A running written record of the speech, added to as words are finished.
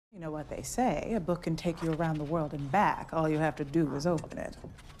You know what they say, a book can take you around the world and back. All you have to do is open it.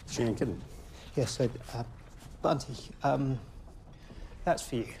 She ain't kidding. Yes, so, Bunty, that's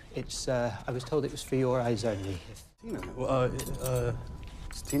for you. It's, I was told it was for your eyes only. Tina,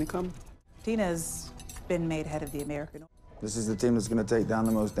 does Tina come? Tina's been made head of the American... This is the team that's going to take down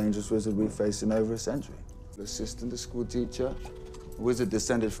the most dangerous wizard we've faced in over a century. The assistant, a school teacher, a wizard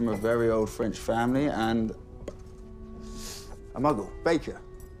descended from a very old French family, and a muggle, Baker,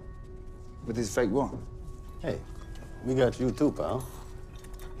 with his fake wand. Hey, we got you too, pal.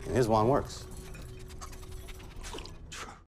 And his wand works.